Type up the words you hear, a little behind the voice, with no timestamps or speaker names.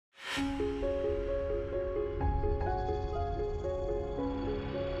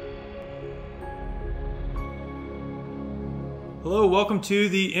Hello, welcome to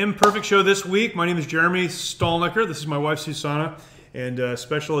the Imperfect Show this week. My name is Jeremy Stallnecker. This is my wife, Susanne, and a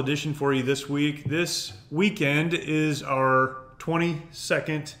special edition for you this week. This weekend is our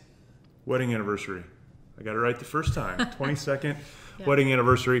 22nd wedding anniversary. I got it right the first time, 22nd wedding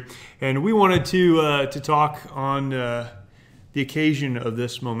anniversary. And we wanted to talk on the occasion of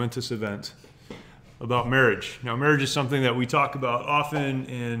this momentous event about marriage. Now, marriage is something that we talk about often,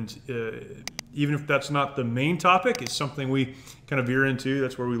 and even if that's not the main topic, it's something we kind of veer into.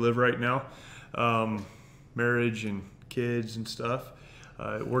 That's where we live right now. Marriage and kids and stuff.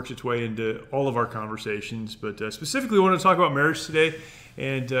 It works its way into all of our conversations, but specifically we want to talk about marriage today,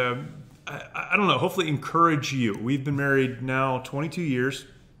 and I don't know, hopefully encourage you. We've been married now 22 years,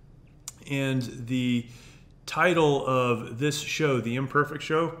 and the title of this show, The Imperfect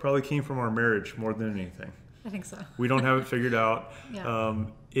Show, probably came from our marriage more than anything. I think so. We don't have it figured out.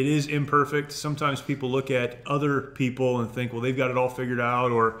 It is imperfect. Sometimes people look at other people and think, well, they've got it all figured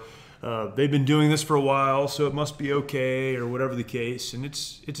out, or they've been doing this for a while, so it must be okay, or whatever the case. And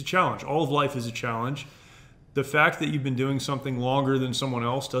it's a challenge. All of life is a challenge. The fact that you've been doing something longer than someone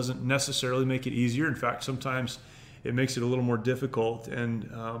else doesn't necessarily make it easier. In fact, sometimes it makes it a little more difficult. And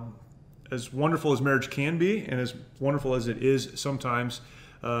as wonderful as marriage can be, and as wonderful as it is sometimes,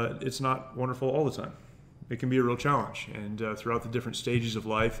 it's not wonderful all the time. It can be a real challenge, and throughout the different stages of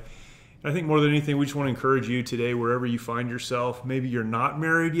life. And I think more than anything, we just want to encourage you today, wherever you find yourself. Maybe you're not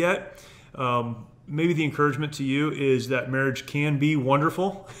married yet. Maybe the encouragement to you is that marriage can be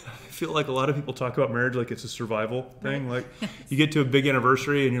wonderful. I feel like a lot of people talk about marriage like it's a survival thing. Like you get to a big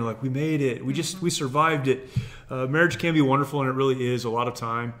anniversary and you're like, we made it. We survived it. Marriage can be wonderful, and it really is a lot of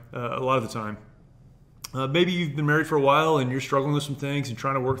the time. Maybe you've been married for a while and you're struggling with some things and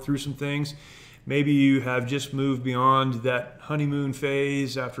trying to work through some things. Maybe you have just moved beyond that honeymoon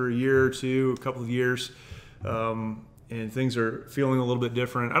phase after a year or two, a couple of years, and things are feeling a little bit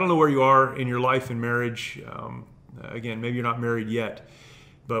different. I don't know where you are in your life and marriage. Again, maybe you're not married yet,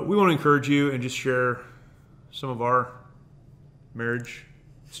 but we want to encourage you and just share some of our marriage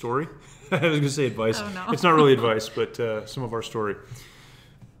story. I was going to say advice. Oh, no. It's not really advice, but some of our story.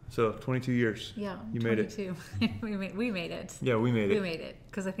 So 22 years. Yeah, you 22. made it. we made it. Yeah, we made it. We made it,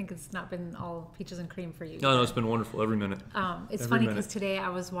 because I think it's not been all peaches and cream for you. No, it's been wonderful every minute. It's funny because today I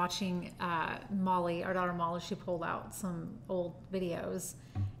was watching Molly, our daughter Molly. She pulled out some old videos,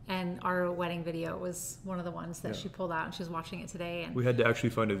 and our wedding video was one of the ones that she pulled out, and she was watching it today. And we had to actually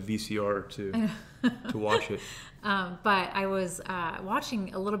find a VCR to watch it. But I was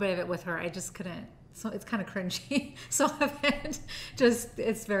watching a little bit of it with her. I just couldn't. So it's kind of cringy. So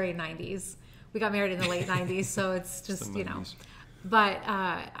it's very 90s. We got married in the late 90s, so it's just, But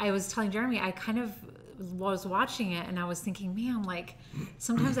I was telling Jeremy, I kind of was watching it and I was thinking, man, like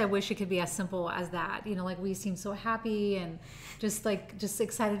sometimes I wish it could be as simple as that. Like we seem so happy and just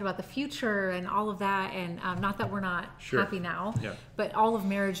excited about the future and all of that. And not that we're not happy now, but all of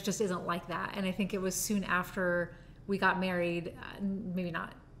marriage just isn't like that. And I think it was soon after we got married, maybe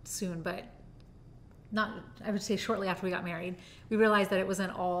not soon, but I would say shortly after we got married, we realized that it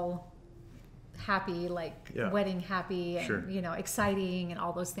wasn't all happy, wedding happy and exciting and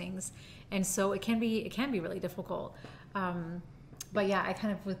all those things. And so it can be really difficult. But yeah,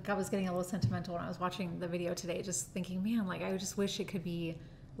 I was getting a little sentimental when I was watching the video today, just thinking, man, like I just wish it could be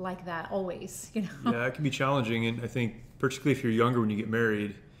like that always, Yeah, it can be challenging, and I think particularly if you're younger when you get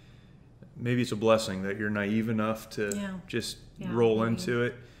married, maybe it's a blessing that you're naive enough to roll into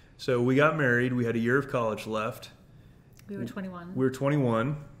it. So we got married. We had a year of college left. We were 21. We were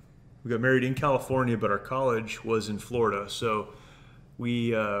 21. We got married in California, but our college was in Florida. So we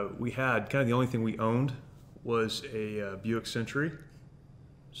had kind of the only thing we owned was a Buick Century.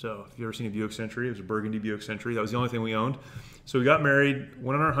 So if you've ever seen a Buick Century, it was a burgundy Buick Century. That was the only thing we owned. So we got married,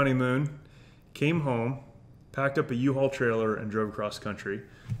 went on our honeymoon, came home, packed up a U-Haul trailer, and drove across country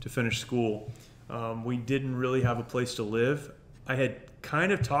to finish school. We didn't really have a place to live. I had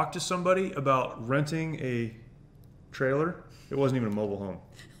kind of talked to somebody about renting a trailer. It wasn't even a mobile home.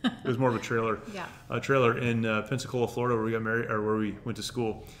 It was more of a trailer. A trailer in Pensacola, Florida, where we got married, or where we went to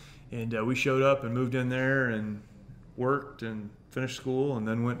school. And we showed up and moved in there and worked and finished school and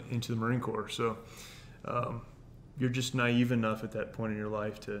then went into the Marine Corps. So you're just naive enough at that point in your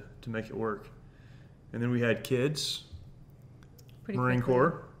life to make it work. And then we had kids, Marine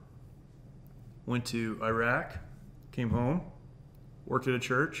Corps, went to Iraq, came home, worked at a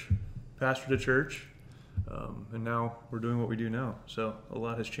church, pastored a church, and now we're doing what we do now. So a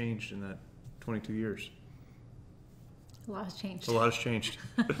lot has changed in that 22 years. A lot has changed. A lot has changed.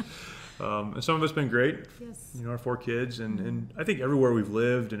 And some of it's been great. Yes. Our 4 kids, and I think everywhere we've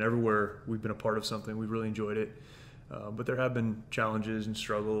lived and everywhere we've been a part of something, we've really enjoyed it. But there have been challenges and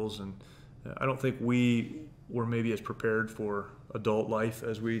struggles, and I don't think we were maybe as prepared for adult life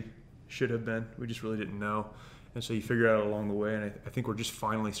as we should have been. We just really didn't know. And so you figure it out along the way, and I think we're just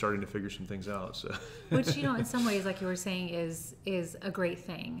finally starting to figure some things out. So, which, in some ways, like you were saying, is a great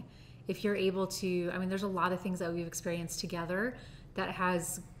thing. If you're able to, there's a lot of things that we've experienced together that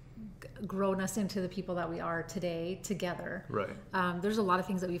has grown us into the people that we are today together. Right. There's a lot of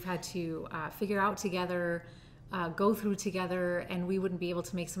things that we've had to figure out together, go through together, and we wouldn't be able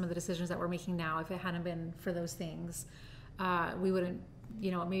to make some of the decisions that we're making now if it hadn't been for those things. We wouldn't,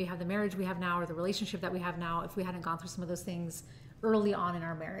 maybe have the marriage we have now or the relationship that we have now if we hadn't gone through some of those things early on in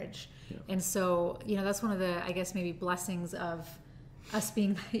our marriage. Yeah. And so, that's one of the, I guess, maybe blessings of us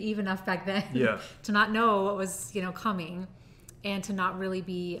being naive enough back then to not know what was, coming, and to not really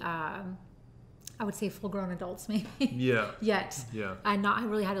be, I would say, full-grown adults maybe yet. Yeah. And not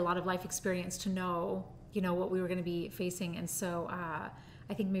really had a lot of life experience to know, what we were going to be facing. And so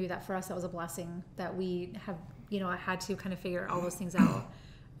I think maybe that for us, that was a blessing that we have, had to kind of figure all those things out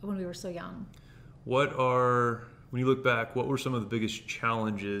when we were so young. When you look back, what were some of the biggest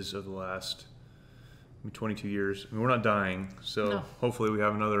challenges of the last 22 years? I mean, we're not dying, so hopefully we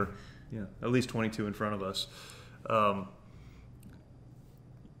have another, at least 22 in front of us.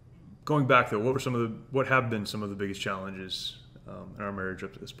 Going back though, what have been some of the biggest challenges in our marriage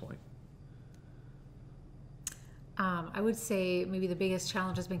up to this point? I would say maybe the biggest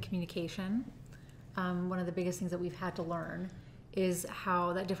challenge has been communication. One of the biggest things that we've had to learn is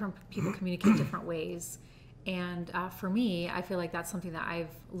how that different people communicate different ways. And for me, I feel like that's something that I've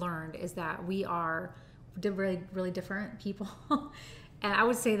learned, is that we are really, really different people. And I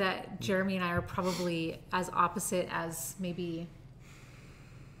would say that Jeremy and I are probably as opposite as maybe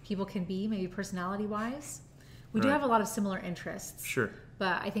people can be, maybe personality-wise. We do have a lot of similar interests. Sure.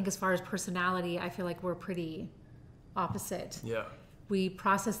 But I think as far as personality, I feel like we're pretty opposite. Yeah. We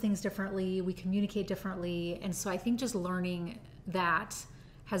process things differently, we communicate differently, and so I think just learning that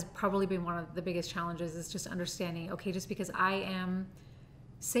has probably been one of the biggest challenges, is just understanding, okay, just because I am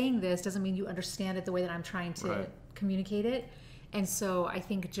saying this doesn't mean you understand it the way that I'm trying to communicate it. And so I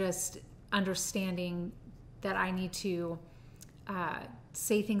think just understanding that I need to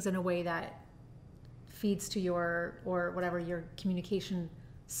say things in a way that feeds to your communication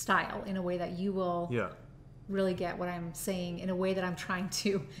style, in a way that you will really get what I'm saying in a way that I'm trying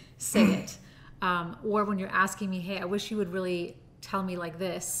to say it. Or when you're asking me, hey, I wish you would really tell me like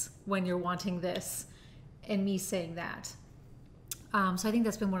this when you're wanting this, and me saying that. So I think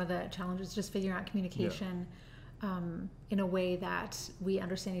that's been one of the challenges, just figuring out communication in a way that we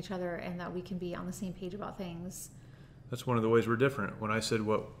understand each other and that we can be on the same page about things. That's one of the ways we're different. When I said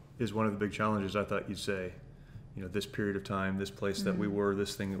what is one of the big challenges, I thought you'd say, this period of time, this place that we were,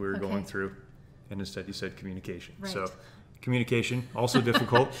 this thing that we were going through. And instead you said communication. Right. So communication, also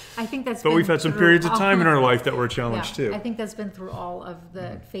difficult. I think that's but we've had some periods of time in our life that were a challenge too. I think that's been through all of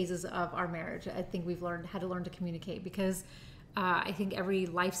the phases of our marriage. I think we've had to learn to communicate, because I think every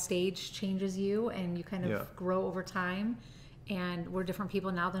life stage changes you, and you kind of grow over time. And we're different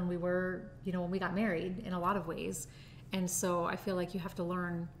people now than we were, when we got married, in a lot of ways. And so I feel like you have to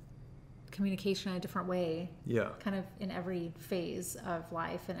learn communication in a different way, kind of in every phase of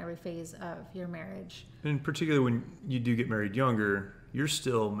life and every phase of your marriage. And particularly when you do get married younger, you're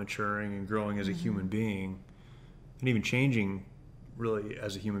still maturing and growing as a human being, and even changing really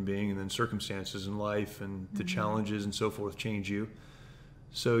as a human being, and then circumstances in life and the challenges and so forth change you.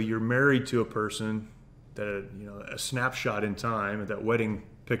 So you're married to a person that, a snapshot in time, at that wedding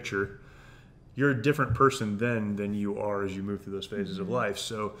picture, you're a different person then than you are as you move through those phases of life.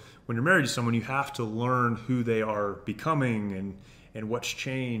 So when you're married to someone, you have to learn who they are becoming and what's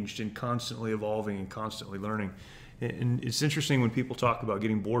changed, and constantly evolving and constantly learning. And it's interesting when people talk about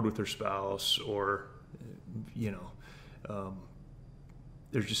getting bored with their spouse, or,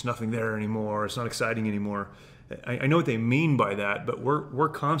 there's just nothing there anymore, it's not exciting anymore. I know what they mean by that, but we're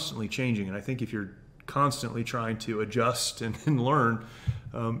constantly changing. And I think if you're constantly trying to adjust and learn,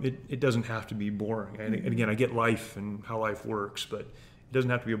 it doesn't have to be boring. And again, I get life and how life works, but it doesn't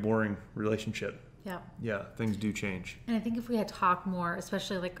have to be a boring relationship. Yeah, things do change. And I think if we had talked more,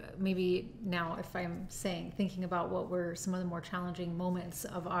 especially like maybe now, if I'm thinking about what were some of the more challenging moments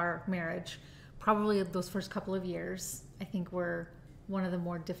of our marriage, probably those first couple of years, I think were one of the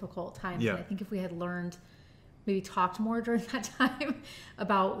more difficult times. And I think if we had learned, maybe talked more during that time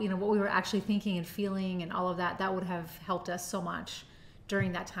about, what we were actually thinking and feeling and all of that, that would have helped us so much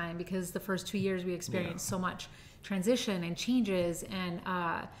during that time, because the first 2 years we experienced so much transition and changes. And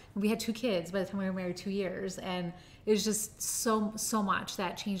we had 2 kids by the time we were married, 2 years. And it was just so much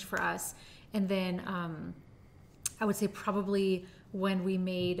that changed for us. And then I would say probably when we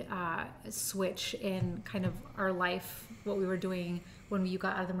made a switch in kind of our life, what we were doing when you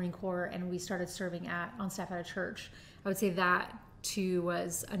got out of the Marine Corps and we started serving on staff at a church, I would say that too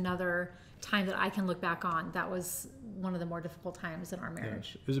was another time that I can look back on. That was one of the more difficult times in our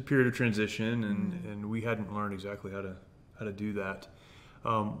marriage. It was a period of transition, and we hadn't learned exactly how to do that.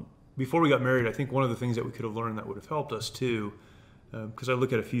 Before we got married, I think one of the things that we could have learned that would have helped us too, because I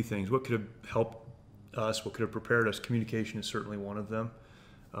look at a few things. What could have helped us? What could have prepared us? Communication is certainly one of them.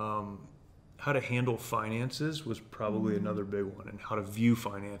 How to handle finances was probably another big one, and how to view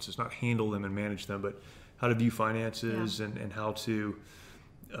finances, not handle them and manage them, but how to view finances and how to,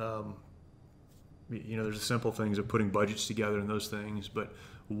 there's the simple things of putting budgets together and those things, but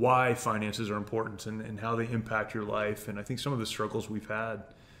why finances are important and how they impact your life. And I think some of the struggles we've had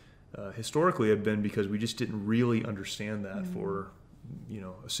historically have been because we just didn't really understand that for,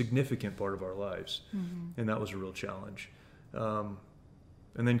 a significant part of our lives. And that was a real challenge. And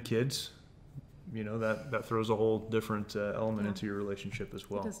then kids, that throws a whole different element into your relationship as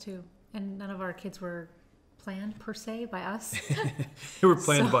well. It does too. And none of our kids were planned per se by us. They were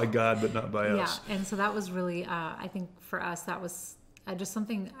planned by God, but not by us. Yeah, and so that was really, I think for us, that was just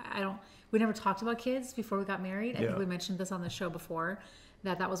something we never talked about kids before we got married. I think we mentioned this on the show before,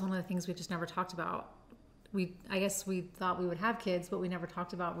 that was one of the things we just never talked about. I guess we thought we would have kids, but we never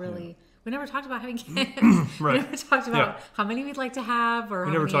talked about we never talked about having kids. Right. We never talked about how many we'd like to have, or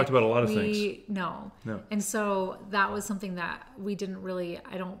we never talked about a lot of things. No. And so that was something that we didn't really,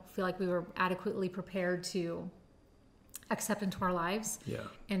 I don't feel like we were adequately prepared to accept into our lives. Yeah.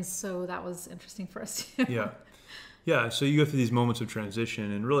 And so that was interesting for us too. Yeah. So you go through these moments of transition,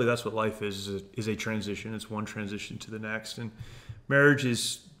 and really that's what life is a transition. It's one transition to the next. And marriage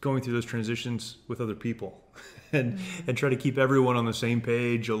is going through those transitions with other people and try to keep everyone on the same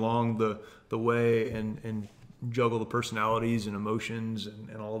page along the way and juggle the personalities and emotions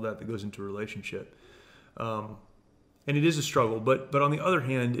and all of that goes into a relationship. And it is a struggle, but on the other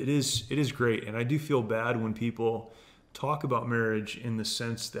hand, it is great. And I do feel bad when people talk about marriage in the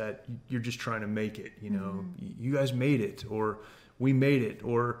sense that you're just trying to make it, you guys made it, or we made it,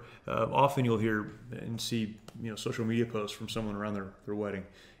 or often you'll hear and see, social media posts from someone around their wedding.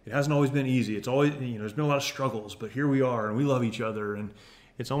 It hasn't always been easy. It's always, there's been a lot of struggles, but here we are and we love each other. And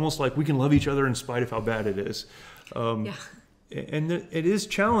it's almost like we can love each other in spite of how bad it is. And it is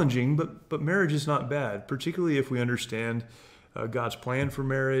challenging, but marriage is not bad, particularly if we understand God's plan for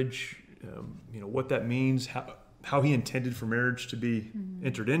marriage, what that means, how he intended for marriage to be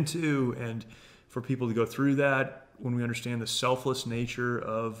entered into, and for people to go through that when we understand the selfless nature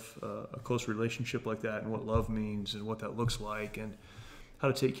of a close relationship like that and what love means and what that looks like and how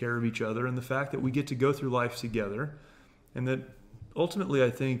to take care of each other, and the fact that we get to go through life together, and that ultimately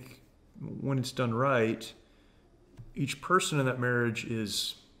I think when it's done right, each person in that marriage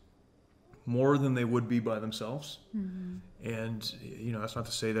is more than they would be by themselves. And that's not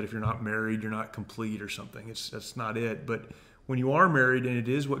to say that if you're not married you're not complete or something. That's not it. But when you are married and it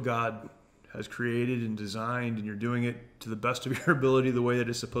is what God has created and designed, and you're doing it to the best of your ability the way that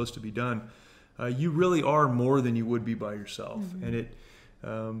it's supposed to be done, you really are more than you would be by yourself. And it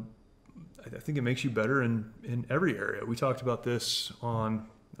I think it makes you better in every area. We talked about this on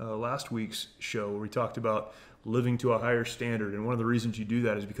last week's show, where we talked about living to a higher standard, and one of the reasons you do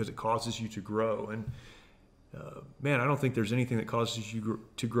that is because it causes you to grow. And I don't think there's anything that causes you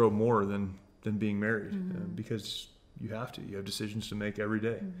to grow more than being married, because you have decisions to make every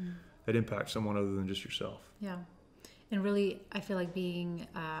day that impact someone other than just yourself. Yeah. And really, I feel like being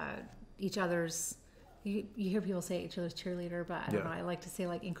each other's, you hear people say each other's cheerleader, but I don't know, I like to say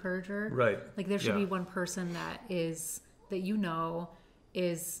like encourager. Right. Like there should be one person that is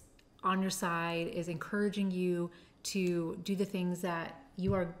on your side, is encouraging you to do the things that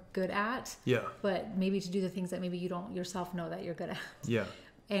you are good at. Yeah. But maybe to do the things that maybe you don't yourself know that you're good at. Yeah.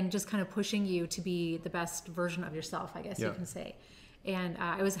 And just kind of pushing you to be the best version of yourself, I guess you can say. And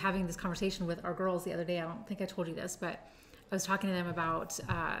I was having this conversation with our girls the other day. I don't think I told you this, but I was talking to them about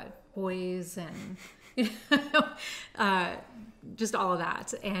boys and just all of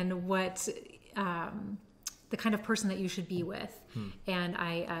that, and what the kind of person that you should be with. And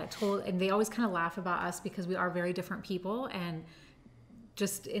I and they always kind of laugh about us because we are very different people, and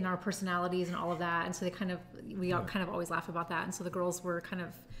just in our personalities and all of that. And so we all kind of always laugh about that. And so the girls were kind of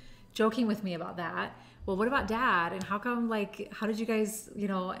joking with me about that. Well, what about dad? And how come, like, how did you guys,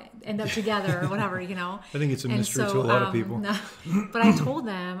 end up together or whatever, I think it's a mystery to a lot of people. But I told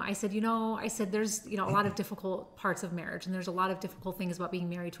them, I said, there's, a lot of difficult parts of marriage, and there's a lot of difficult things about being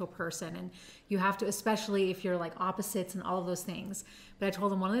married to a person. And you have to, especially if you're like opposites and all of those things. But I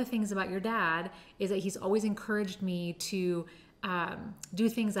told them one of the things about your dad is that he's always encouraged me to do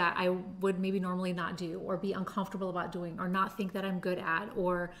things that I would maybe normally not do, or be uncomfortable about doing, or not think that I'm good at,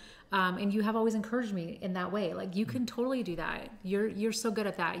 or and you have always encouraged me in that way. Like, you can totally do that. You're so good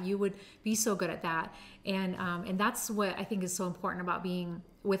at that. You would be so good at that. And that's what I think is so important about being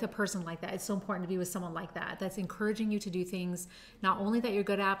with a person like that. It's so important to be with someone like that, that's encouraging you to do things not only that you're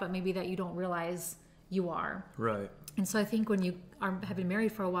good at, but maybe that you don't realize you are. Right. And so I think when you have been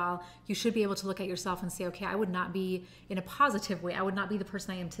married for a while, you should be able to look at yourself and say, okay, I would not be, in a positive way, I would not be the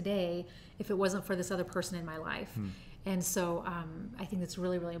person I am today if it wasn't for this other person in my life. And so I think that's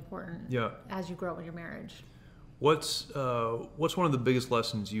really, really important as you grow in your marriage. What's one of the biggest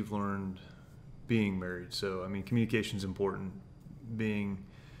lessons you've learned being married? So, I mean, communication is important. Being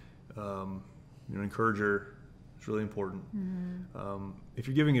an encourager is really important. If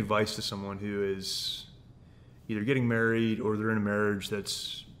you're giving advice to someone who is either getting married or they're in a marriage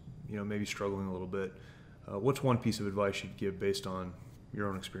that's, maybe struggling a little bit, what's one piece of advice you'd give based on your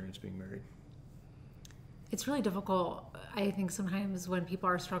own experience being married? It's really difficult, I think, sometimes when people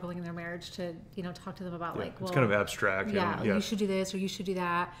are struggling in their marriage to, talk to them about it's kind of abstract. You should do this or you should do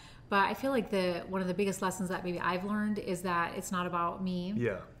that. But I feel like one of the biggest lessons that maybe I've learned is that it's not about me.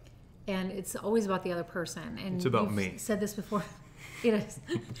 Yeah. And it's always about the other person. And it's about you've me. Said this before. It is.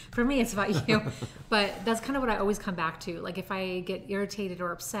 For me, it's about you. But that's kind of what I always come back to. Like, if I get irritated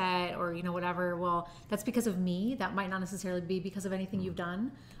or upset or, whatever, well, that's because of me. That might not necessarily be because of anything you've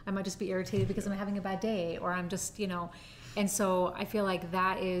done. I might just be irritated because I'm having a bad day, or I'm just, And so I feel like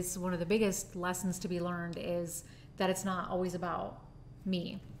that is one of the biggest lessons to be learned, is that it's not always about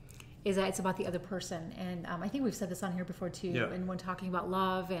me. Is that it's about the other person. And I think we've said this on here before too. Yeah. And when talking about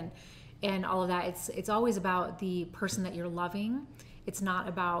love and all of that, it's always about the person that you're loving. It's not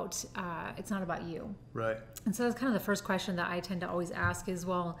about you. Right. And so that's kind of the first question that I tend to always ask is,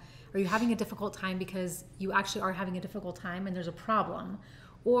 well, are you having a difficult time because you actually are having a difficult time and there's a problem?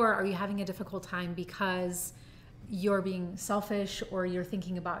 Or are you having a difficult time because you're being selfish, or you're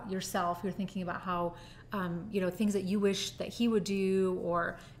thinking about yourself, you're thinking about how, things that you wish that he would do,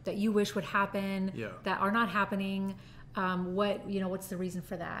 or that you wish would happen that are not happening. What's the reason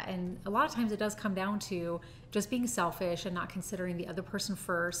for that? And a lot of times it does come down to just being selfish and not considering the other person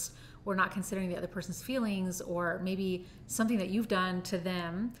first, or not considering the other person's feelings, or maybe something that you've done to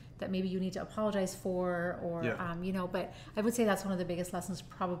them that maybe you need to apologize for, or, but I would say that's one of the biggest lessons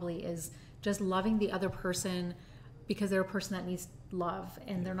probably, is just loving the other person, because they're a person that needs love,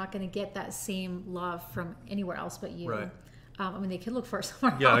 and they're not going to get that same love from anywhere else but you. Right. They could look for it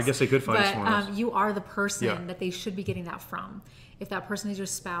somewhere else. Yeah, I guess they could find it somewhere else. You are the person that they should be getting that from. If that person is your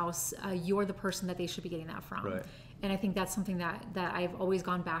spouse, you're the person that they should be getting that from. Right. And I think that's something that I've always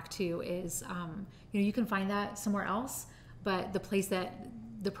gone back to is, you can find that somewhere else, but the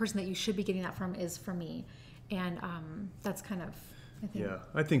person that you should be getting that from is from me. And that's kind of, I think. Yeah,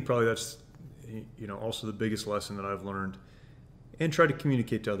 I think probably that's, also the biggest lesson that I've learned, and try to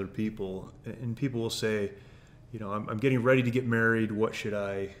communicate to other people. And people will say, I'm getting ready to get married. What should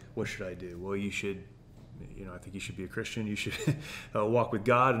I do? Well, you should, I think you should be a Christian. You should walk with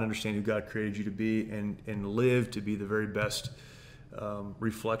God and understand who God created you to be, and live to be the very best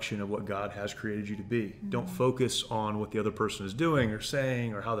reflection of what God has created you to be. Mm-hmm. Don't focus on what the other person is doing or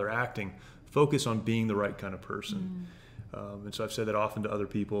saying or how they're acting. Focus on being the right kind of person. Mm-hmm. And so I've said that often to other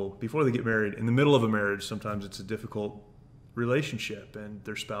people before they get married. In the middle of a marriage, sometimes it's a difficult relationship, and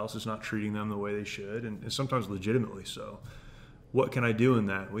their spouse is not treating them the way they should, and sometimes legitimately so. What can I do in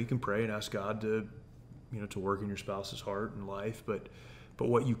that? Well, you can pray and ask God to work in your spouse's heart and life, but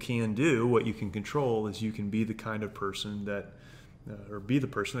what you can do, what you can control, is you can be the kind of person that be the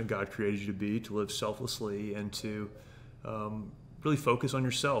person that God created you to be, to live selflessly, and to really focus on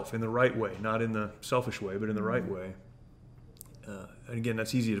yourself in the right way, not in the selfish way, but in the right way. And again,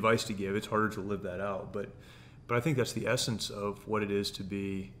 that's easy advice to give. It's harder to live that out, but I think that's the essence of what it is to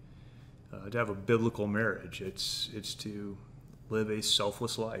be, to have a biblical marriage. It's to live a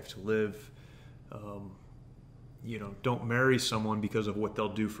selfless life, to live, don't marry someone because of what they'll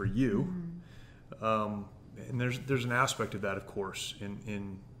do for you. Mm-hmm. And there's an aspect of that, of course,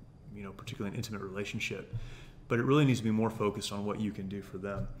 in particularly an intimate relationship, but it really needs to be more focused on what you can do for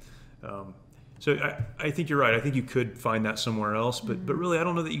them. So I think you're right. I think you could find that somewhere else, but really I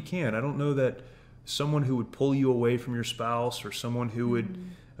don't know that you can. I don't know that someone who would pull you away from your spouse, or someone who would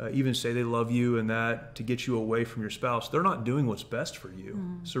even say they love you and that to get you away from your spouse, they're not doing what's best for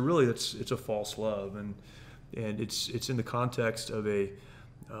you. So really, it's a false love, and it's in the context of a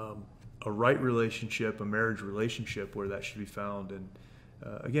right relationship, a marriage relationship, where that should be found. And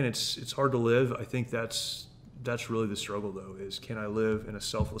again, it's hard to live. I think that's really the struggle, though, is can I live in a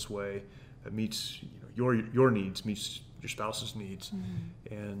selfless way that meets your needs, meets your spouse's needs,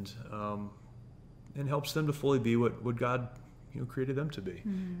 and helps them to fully be what God created them to be.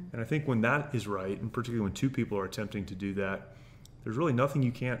 And I think when that is right, and particularly when two people are attempting to do that, there's really nothing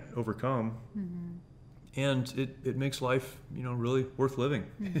you can't overcome. And it makes life really worth living.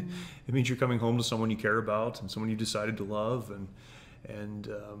 It means you're coming home to someone you care about and someone you decided to love, and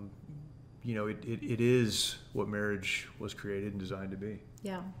it is what marriage was created and designed to be.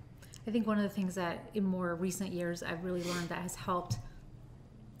 Yeah. I think one of the things that in more recent years I've really learned that has helped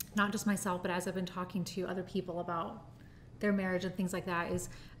not just myself, but as I've been talking to other people about their marriage and things like that, is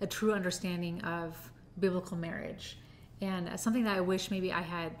a true understanding of biblical marriage. And something that I wish maybe I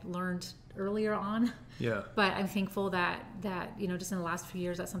had learned earlier on. Yeah. But I'm thankful that just in the last few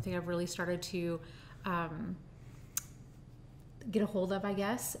years, that's something I've really started to get a hold of, I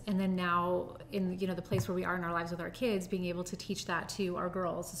guess. And then now in the place where we are in our lives with our kids, being able to teach that to our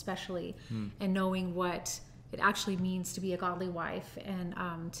girls especially, and knowing what it actually means to be a godly wife, and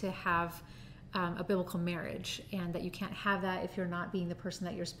to have a biblical marriage, and that you can't have that if you're not being the person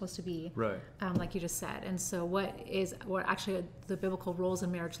that you're supposed to be, right? Like you just said. And so what actually the biblical roles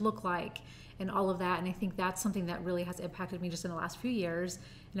in marriage look like, and all of that. And I think that's something that really has impacted me just in the last few years.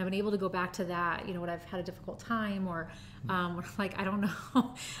 And I've been able to go back to that, when I've had a difficult time, or like, I don't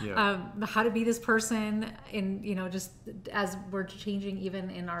know how to be this person, and just as we're changing even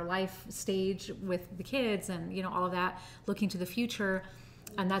in our life stage with the kids, and all of that, looking to the future.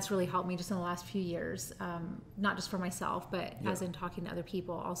 And that's really helped me just in the last few years, not just for myself, but as in talking to other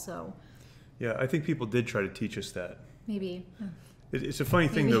people also. Yeah, I think people did try to teach us that. Maybe. It's a funny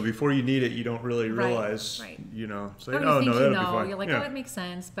thing, though. Before you need it, you don't really realize, right. It's like, or you think that'll be fine. You're like, it makes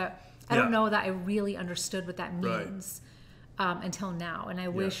sense. But I don't know that I really understood what that means until now. And I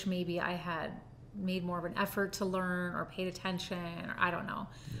wish maybe I had made more of an effort to learn, or paid attention, or I don't know.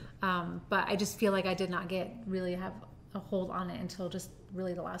 But I just feel like I did not really have a hold on it until just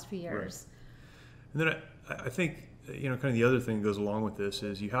really the last few years. Right. And then I think, kind of the other thing that goes along with this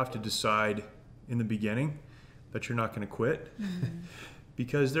is you have to decide in the beginning that you're not going to quit,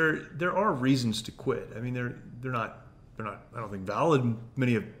 because there are reasons to quit. I mean, they're not I don't think valid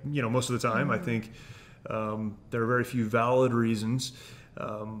most of the time. I think there are very few valid reasons.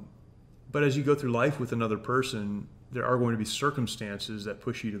 But as you go through life with another person, there are going to be circumstances that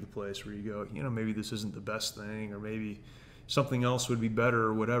push you to the place where you go, maybe this isn't the best thing, or maybe something else would be better,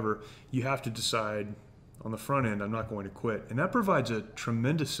 or whatever. You have to decide on the front end, I'm not going to quit. And that provides a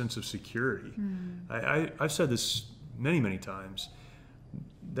tremendous sense of security. I've said this many, many times,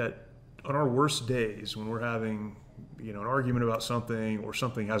 that on our worst days, when we're having an argument about something, or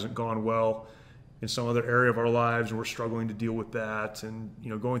something hasn't gone well in some other area of our lives, and we're struggling to deal with that, and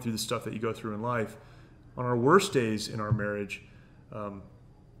going through the stuff that you go through in life, on our worst days in our marriage,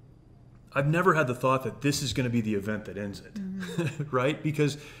 I've never had the thought that this is going to be the event that ends it, right?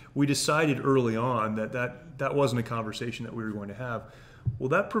 Because we decided early on that wasn't a conversation that we were going to have. Well,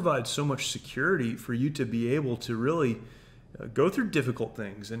 that provides so much security for you to be able to really go through difficult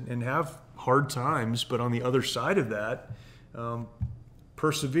things and have hard times, but on the other side of that,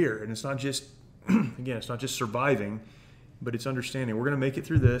 persevere. And it's not just, again, it's not just surviving, but it's understanding we're going to make it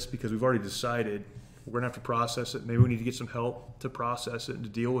through this because we've already decided we're going to have to process it. Maybe we need to get some help to process it and to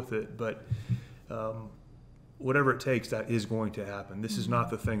deal with it. But whatever it takes, that is going to happen. This is not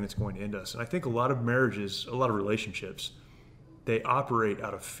the thing that's going to end us. And I think a lot of marriages, a lot of relationships, they operate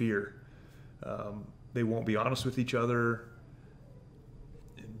out of fear. They won't be honest with each other.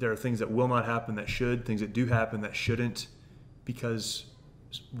 There are things that will not happen that should, things that do happen that shouldn't, because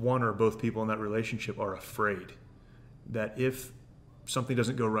one or both people in that relationship are afraid that if something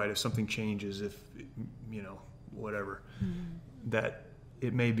doesn't go right, if something changes, if, whatever, that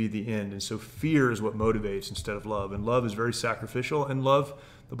it may be the end. And so fear is what motivates instead of love. And love is very sacrificial. And love,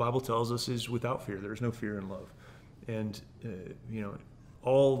 the Bible tells us, is without fear. There is no fear in love. And,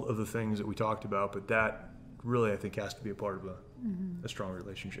 all of the things that we talked about, but that really, I think, has to be a part of a strong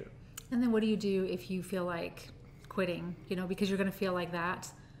relationship. And then what do you do if you feel like quitting, because you're going to feel like that?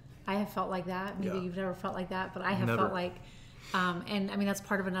 I have felt like that. Maybe you've never felt like that, but I have felt like, and I mean, that's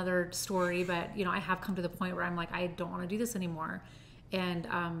part of another story, but, I have come to the point where I'm like, I don't want to do this anymore. And,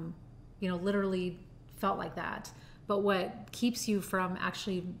 literally felt like that. But what keeps you from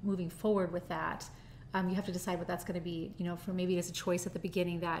actually moving forward with that You have to decide what that's going to be. For maybe it's a choice at the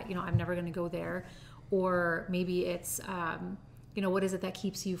beginning that, I'm never going to go there. Or maybe it's, what is it that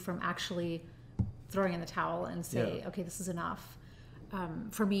keeps you from actually throwing in the towel and say, okay, this is enough.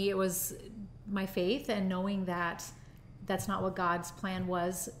 For me, it was my faith and knowing that that's not what God's plan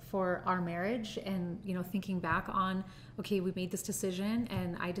was for our marriage. And, thinking back on, okay, we made this decision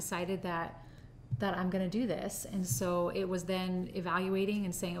and I decided that I'm going to do this. And so it was then evaluating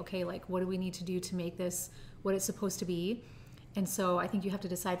and saying, okay, like, what do we need to do to make this what it's supposed to be? And so I think you have to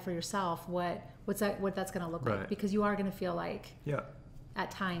decide for yourself what that's going to look like, because you are going to feel like, at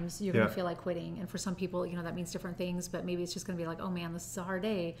times you're going to feel like quitting. And for some people, that means different things, but maybe it's just going to be like, oh man, this is a hard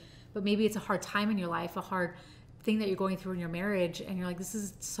day. But maybe it's a hard time in your life, a hard thing that you're going through in your marriage, and you're like, this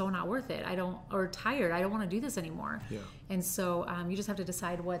is so not worth it. Or tired. I don't want to do this anymore. Yeah. And so you just have to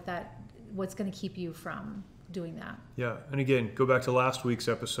decide what's going to keep you from doing that. Yeah. And again, go back to last week's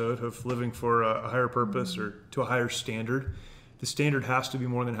episode of living for a higher purpose or to a higher standard. The standard has to be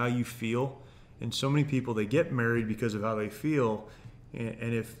more than how you feel. And so many people, they get married because of how they feel.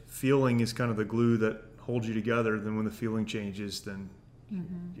 And if feeling is kind of the glue that holds you together, then when the feeling changes, then,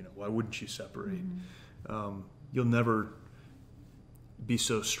 why wouldn't you separate? You'll never be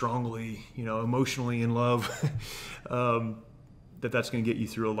so strongly, emotionally in love that's going to get you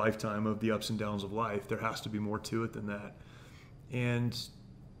through a lifetime of the ups and downs of life. There has to be more to it than that. And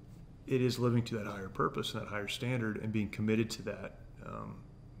it is living to that higher purpose and that higher standard and being committed to that.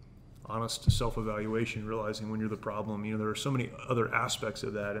 Honest self-evaluation, realizing when you're the problem. There are so many other aspects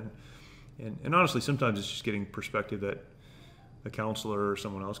of that. And honestly, sometimes it's just getting perspective that a counselor or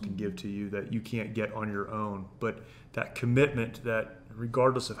someone else can give to you that you can't get on your own. But that commitment that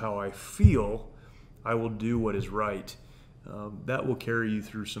regardless of how I feel, I will do what is right. That will carry you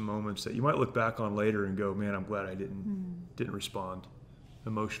through some moments that you might look back on later and go, man, I'm glad I didn't respond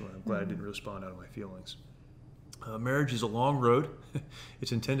emotionally. I'm glad I didn't respond out of my feelings. Marriage is a long road.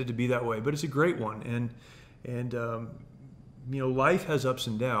 It's intended to be that way, but it's a great one. And life has ups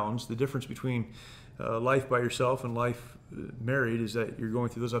and downs. The difference between life by yourself and life married is that you're going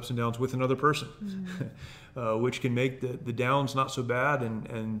through those ups and downs with another person, which can make the downs not so bad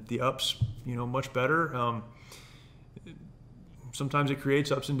and the ups, much better. Sometimes it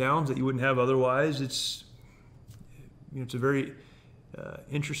creates ups and downs that you wouldn't have otherwise. It's a very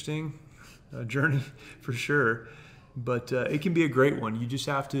interesting journey for sure, but it can be a great one. You just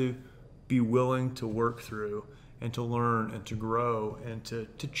have to be willing to work through and to learn and to grow and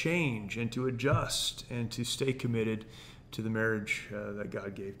to change and to adjust and to stay committed to the marriage that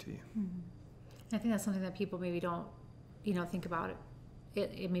God gave to you. I think that's something that people maybe don't, think about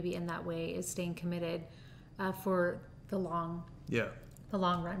it maybe in that way, is staying committed for the long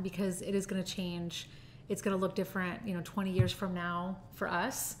run, because it is going to change. It's going to look different, 20 years from now for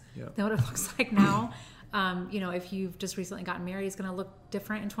us than what it looks like now. If you've just recently gotten married, it's going to look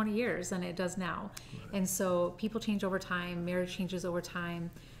different in 20 years than it does now. Right. And so people change over time, marriage changes over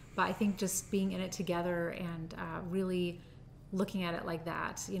time. But I think just being in it together and really looking at it like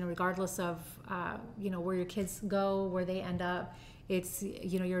that, regardless of, where your kids go, where they end up, it's,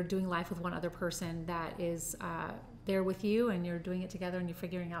 you're doing life with one other person that is there with you, and you're doing it together and you're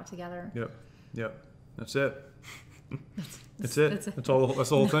figuring out together. Yep. That's it. That's it. That's all. That's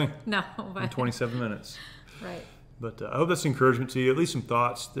the whole thing. No, in 27 minutes. Right. But I hope that's encouragement to you. At least some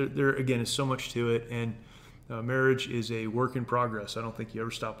thoughts. There again is so much to it, and marriage is a work in progress. I don't think you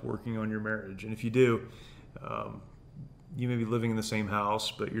ever stop working on your marriage, and if you do, you may be living in the same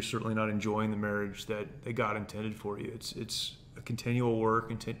house, but you're certainly not enjoying the marriage that God intended for you. It's a continual work,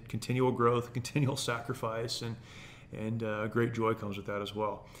 continual growth, continual sacrifice, and great joy comes with that as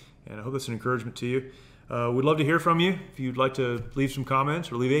well. And I hope that's an encouragement to you. We'd love to hear from you. If you'd like to leave some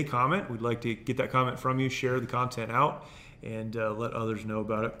comments or leave a comment, we'd like to get that comment from you, share the content out, and let others know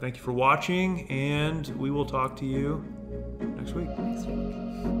about it. Thank you for watching, and we will talk to you next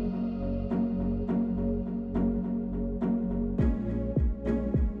week.